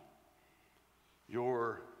 right?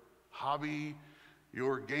 Your hobby,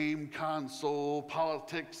 your game console,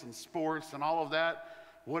 politics and sports and all of that,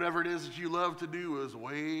 whatever it is that you love to do is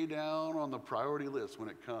way down on the priority list when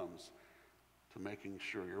it comes to making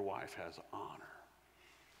sure your wife has honor.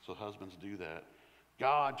 So husbands, do that.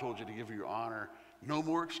 God told you to give your honor. No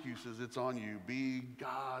more excuses. It's on you. Be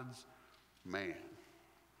God's man.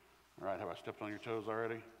 All right, have I stepped on your toes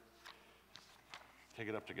already? Take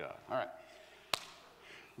it up to God. All right.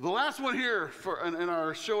 The last one here in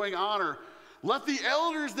our showing honor. Let the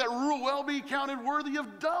elders that rule well be counted worthy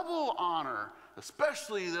of double honor,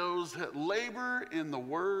 especially those that labor in the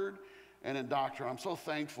word and in doctrine. I'm so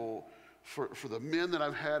thankful for the men that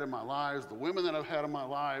I've had in my lives, the women that I've had in my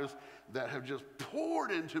lives that have just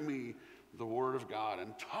poured into me the word of God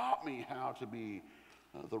and taught me how to be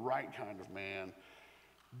the right kind of man.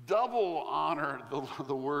 Double honor,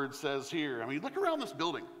 the word says here. I mean, look around this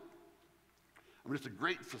building. I mean, it's a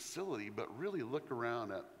great facility, but really look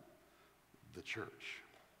around at the church,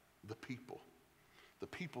 the people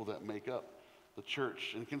that make up the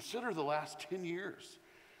church. And consider the last 10 years.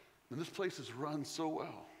 And this place is run so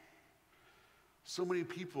well. So many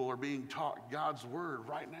people are being taught God's word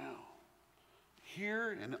right now,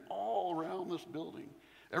 here and all around this building.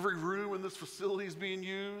 Every room in this facility is being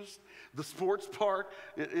used. The sports park,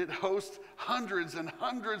 it hosts hundreds and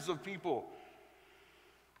hundreds of people.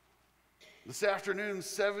 This afternoon,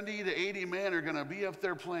 70 to 80 men are going to be up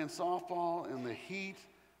there playing softball in the heat.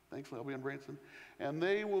 Thankfully, I'll be in Branson. And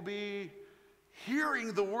they will be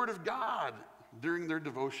hearing the word of God during their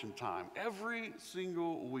devotion time. Every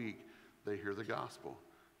single week, they hear the gospel.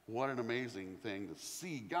 What an amazing thing to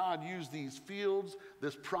see God use these fields,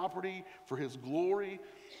 this property, for his glory.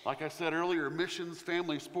 Like I said earlier, missions,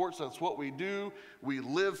 family, sports, that's what we do. We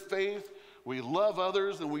live faith, we love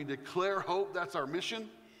others, and we declare hope. That's our mission.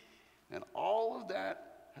 And all of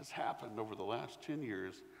that has happened over the last 10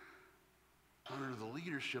 years under the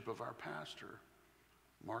leadership of our pastor,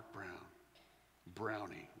 Mark Brown,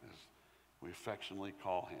 Brownie, as we affectionately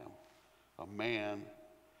call him, a man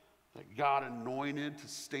that God anointed to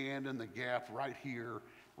stand in the gap right here,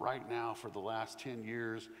 right now for the last 10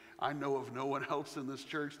 years. I know of no one else in this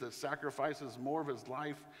church that sacrifices more of his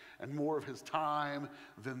life and more of his time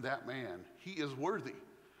than that man. He is worthy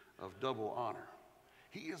of double honor.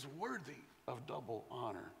 He is worthy of double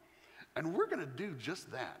honor. And we're going to do just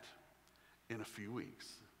that in a few weeks.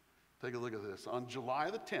 Take a look at this. On July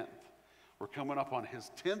the 10th, we're coming up on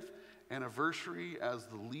his 10th anniversary as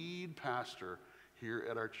the lead pastor here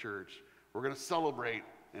at our church. We're going to celebrate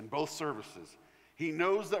in both services. He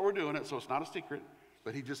knows that we're doing it, so it's not a secret,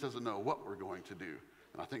 but he just doesn't know what we're going to do.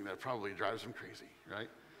 And I think that probably drives him crazy, right?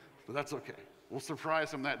 But that's okay. We'll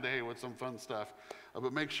surprise him that day with some fun stuff.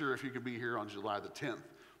 But make sure if you can be here on July the 10th,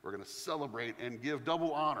 we're going to celebrate and give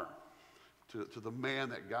double honor to the man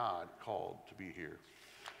that God called to be here.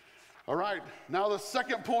 All right, now the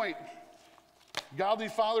second point. Godly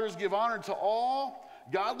fathers give honor to all.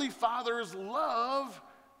 Godly fathers love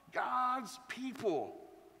God's people.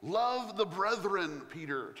 Love the brethren,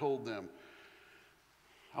 Peter told them.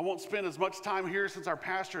 I won't spend as much time here since our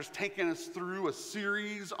pastor has taken us through a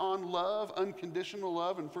series on love, unconditional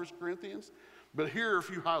love in 1 Corinthians. But here are a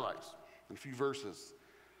few highlights and a few verses.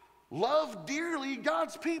 Love dearly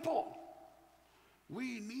God's people.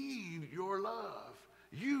 We need your love.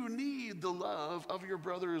 You need the love of your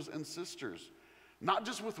brothers and sisters. Not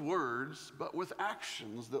just with words, but with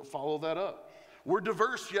actions that follow that up. We're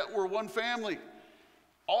diverse, yet we're one family.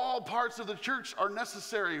 All parts of the church are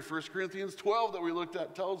necessary. 1 Corinthians 12 that we looked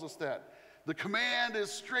at tells us that. The command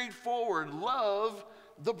is straightforward. Love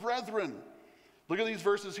the brethren. Look at these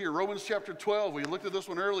verses here. Romans chapter 12. We looked at this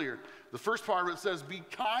one earlier. The first part of it says, be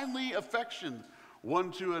kindly affectioned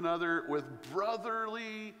one to another with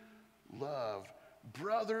brotherly love.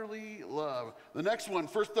 Brotherly love. The next one,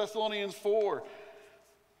 1 Thessalonians 4.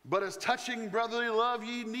 But as touching brotherly love,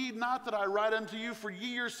 ye need not that I write unto you, for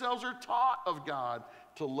ye yourselves are taught of God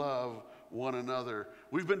to love one another.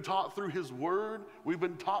 We've been taught through his word. We've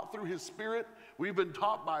been taught through his spirit. We've been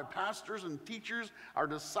taught by pastors and teachers, our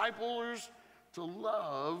disciplers, to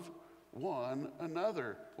love one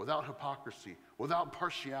another without hypocrisy, without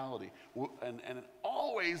partiality, and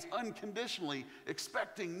always unconditionally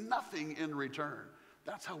expecting nothing in return.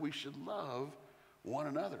 That's how we should love one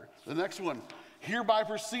another. The next one, hereby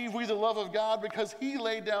perceive we the love of God because he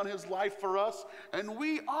laid down his life for us, and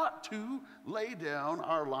we ought to lay down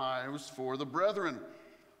our lives for the brethren.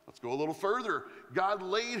 Let's go a little further. God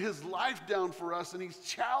laid his life down for us, and he's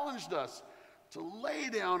challenged us to lay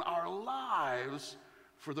down our lives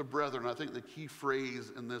for the brethren. I think the key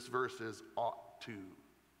phrase in this verse is ought to.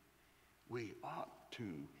 We ought to.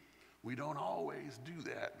 We don't always do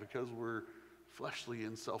that because we're fleshly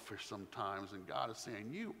and selfish sometimes, and God is saying,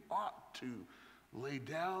 you ought to lay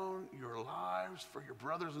down your lives for your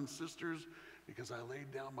brothers and sisters because I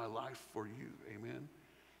laid down my life for you. Amen?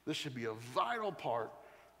 This should be a vital part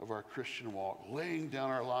of our Christian walk, laying down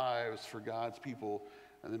our lives for God's people.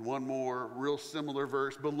 And then one more real similar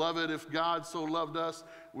verse. Beloved, if God so loved us,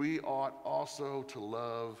 we ought also to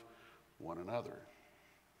love one another.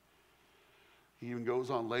 He even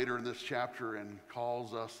goes on later in this chapter and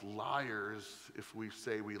calls us liars if we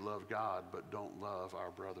say we love God but don't love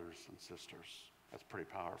our brothers and sisters. That's pretty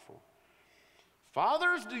powerful.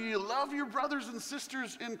 Fathers, do you love your brothers and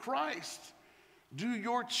sisters in Christ? Do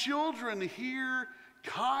your children hear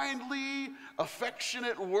kindly,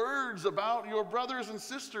 affectionate words about your brothers and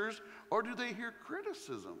sisters, or do they hear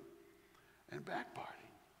criticism and backbiting?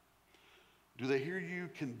 Do they hear you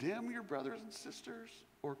condemn your brothers and sisters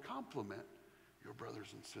or compliment your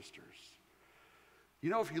brothers and sisters? You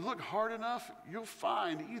know, if you look hard enough, you'll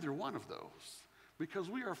find either one of those because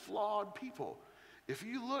we are flawed people. If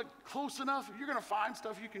you look close enough, you're going to find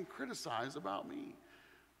stuff you can criticize about me.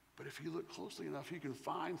 But if you look closely enough, you can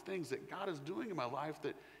find things that God is doing in my life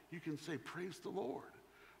that you can say, praise the Lord.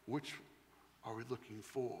 Which are we looking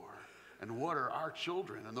for? And what are our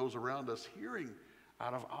children and those around us hearing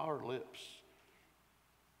out of our lips?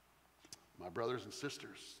 My brothers and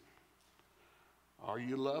sisters, are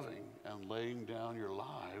you loving and laying down your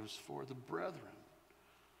lives for the brethren?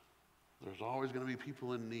 There's always going to be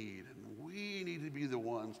people in need, and we need to be the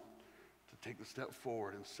ones to take the step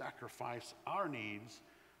forward and sacrifice our needs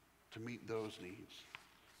to meet those needs.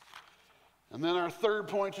 And then our third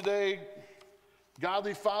point today,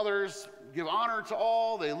 godly fathers give honor to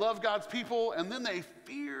all, they love God's people, and then they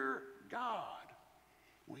fear God.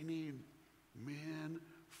 We need men,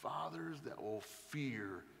 fathers that will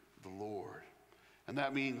fear the Lord. And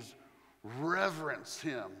that means reverence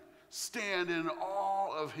him, stand in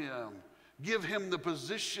awe of him, give him the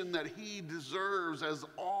position that he deserves as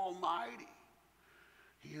Almighty.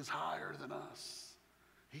 He is higher than us.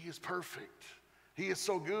 He is perfect. He is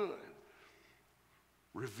so good.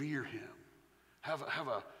 Revere him. Have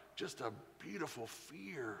just a beautiful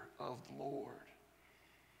fear of the Lord.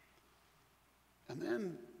 And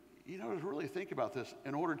then, you know, to really think about this,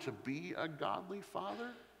 in order to be a godly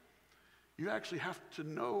father, you actually have to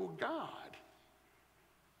know God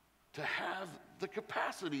to have the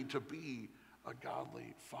capacity to be a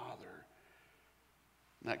godly father.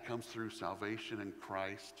 And that comes through salvation in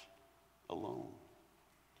Christ alone.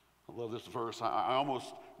 I love this verse. I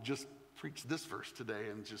almost just preached this verse today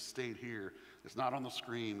and just stayed here. It's not on the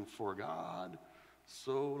screen. For God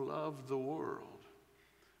so loved the world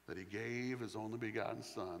that he gave his only begotten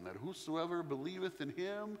Son, that whosoever believeth in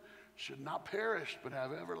him should not perish but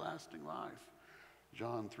have everlasting life.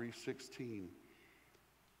 John 3:16.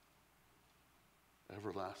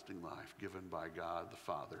 Everlasting life given by God the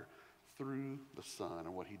Father through the Son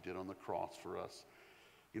and what he did on the cross for us.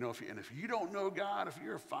 You know, if you don't know God, if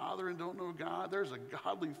you're a father and don't know God, there's a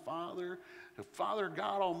godly Father, a Father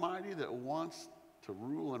God Almighty that wants to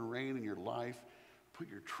rule and reign in your life. Put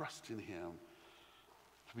your trust in him.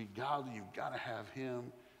 To be godly, you've got to have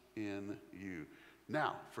him in you.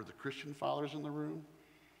 Now, for the Christian fathers in the room,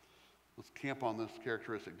 let's camp on this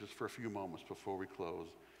characteristic just for a few moments before we close.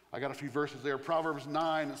 I got a few verses there. Proverbs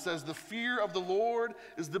 9, it says, the fear of the Lord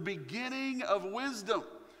is the beginning of wisdom,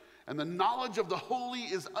 and the knowledge of the holy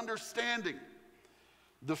is understanding.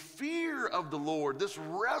 The fear of the Lord, this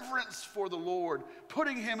reverence for the Lord,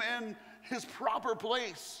 putting him in his proper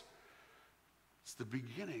place, it's the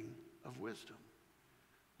beginning of wisdom.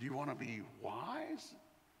 Do you want to be wise?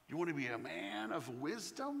 Do you want to be a man of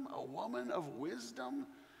wisdom, a woman of wisdom?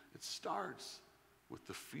 It starts with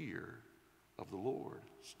the fear of the Lord.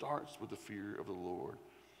 Starts with the fear of the Lord.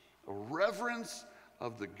 A reverence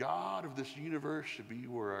of the God of this universe should be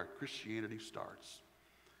where our Christianity starts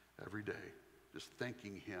every day. Just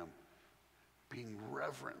thanking him, being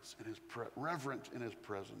reverent in his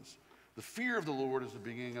presence. The fear of the Lord is the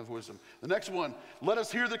beginning of wisdom. The next one, let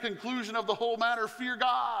us hear the conclusion of the whole matter. Fear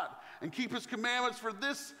God and keep his commandments, for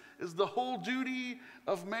this is the whole duty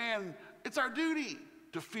of man. It's our duty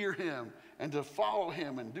to fear him and to follow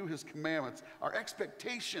him and do his commandments. Our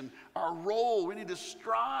expectation, our role, we need to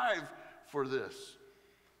strive for this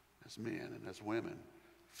as men and as women,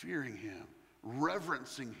 fearing him,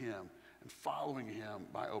 reverencing him, and following him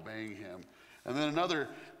by obeying him. And then another,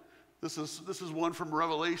 this is one from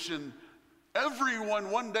Revelation.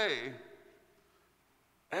 Everyone one day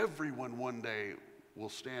will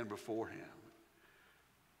stand before him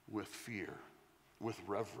with fear, with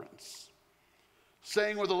reverence,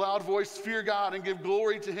 saying with a loud voice, fear God and give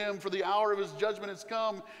glory to him, for the hour of his judgment has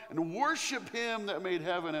come, and worship him that made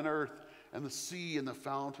heaven and earth and the sea and the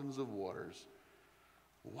fountains of waters.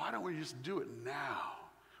 Why don't we just do it now?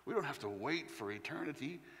 We don't have to wait for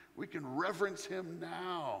eternity. We can reverence him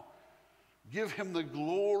now. Give him the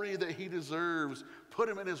glory that he deserves. Put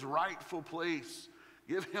him in his rightful place.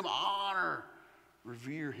 Give him honor.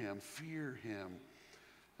 Revere him. Fear him.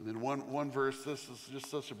 And then one verse, this is just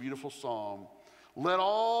such a beautiful psalm. Let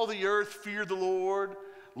all the earth fear the Lord.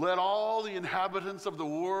 Let all the inhabitants of the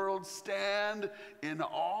world stand in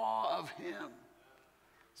awe of him.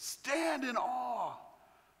 Stand in awe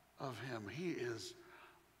of him. He is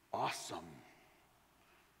awesome.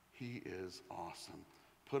 He is awesome.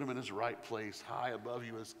 Put him in his right place, high above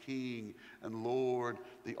you as King and Lord,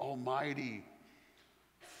 the Almighty.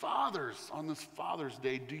 Fathers, on this Father's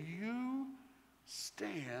Day, do you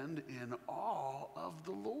stand in awe of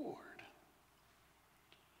the Lord?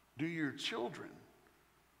 Do your children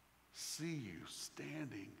see you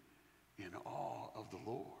standing in awe of the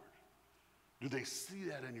Lord? Do they see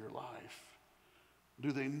that in your life?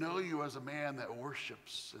 Do they know you as a man that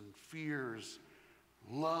worships and fears,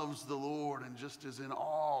 loves the Lord, and just is in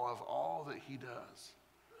awe of all that he does?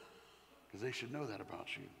 Because they should know that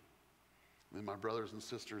about you. And then my brothers and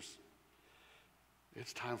sisters,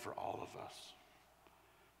 it's time for all of us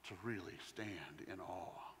to really stand in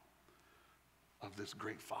awe of this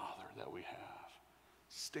great Father that we have.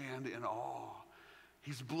 Stand in awe.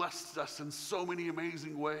 He's blessed us in so many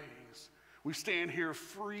amazing ways. We stand here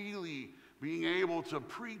freely, being able to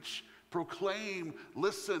preach, proclaim,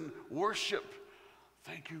 listen, worship.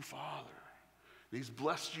 Thank you, Father. He's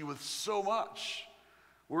blessed you with so much.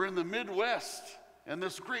 We're in the Midwest and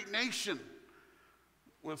this great nation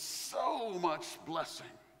with so much blessing.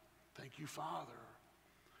 Thank you, Father.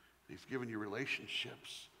 He's given you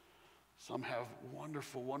relationships. Some have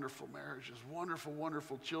wonderful, wonderful marriages, wonderful,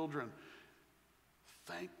 wonderful children.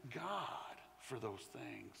 Thank God for those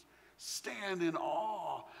things. Stand in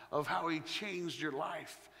awe of how he changed your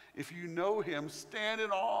life. If you know him, stand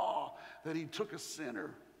in awe that he took a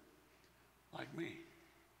sinner like me.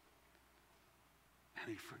 And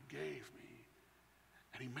he forgave me.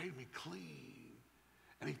 And he made me clean.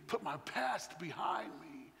 And he put my past behind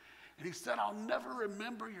me. And he said, I'll never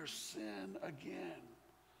remember your sin again.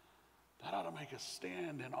 That ought to make us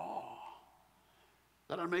stand in awe.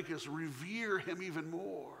 That ought to make us revere him even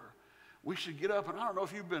more. We should get up, and I don't know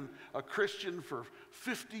if you've been a Christian for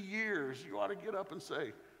 50 years, you ought to get up and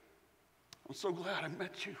say, I'm so glad I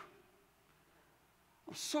met you.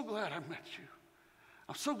 I'm so glad I met you.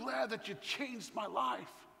 I'm so glad that you changed my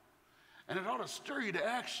life. And it ought to stir you to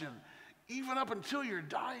action, even up until your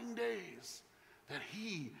dying days, that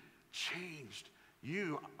he changed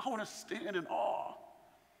you. I want to stand in awe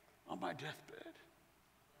on my deathbed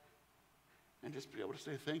and just be able to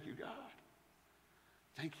say, thank you, God.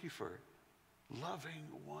 Thank you for loving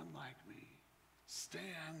one like me.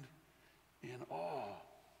 Stand in awe.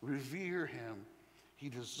 Revere him. He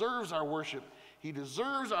deserves our worship. He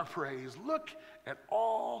deserves our praise. Look at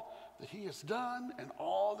all that he has done and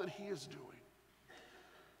all that he is doing.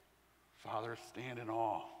 Father, stand in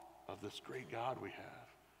awe of this great God we have.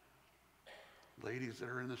 Ladies that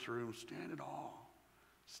are in this room, stand in awe.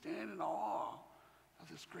 Stand in awe of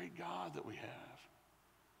this great God that we have.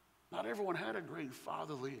 Not everyone had a great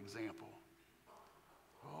fatherly example.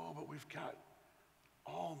 Oh, but we've got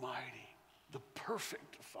Almighty, the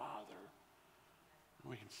perfect Father.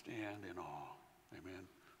 And we can stand in awe. Amen.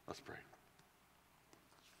 Let's pray.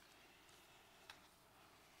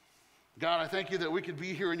 God, I thank you that we could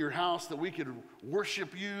be here in your house, that we could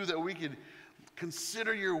worship you, that we could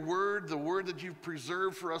consider your word, the word that you've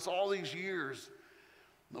preserved for us all these years,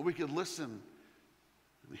 that we could listen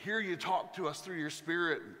and hear you talk to us through your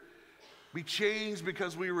Spirit, and be changed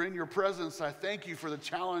because we were in your presence. I thank you for the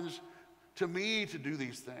challenge to me to do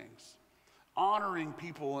these things, honoring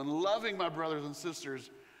people and loving my brothers and sisters,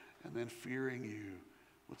 and then fearing you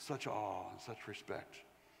with such awe and such respect.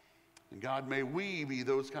 And God, may we be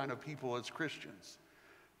those kind of people as Christians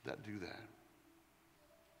that do that.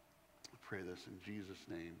 I pray this in Jesus'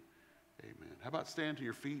 name, amen. How about stand to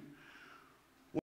your feet?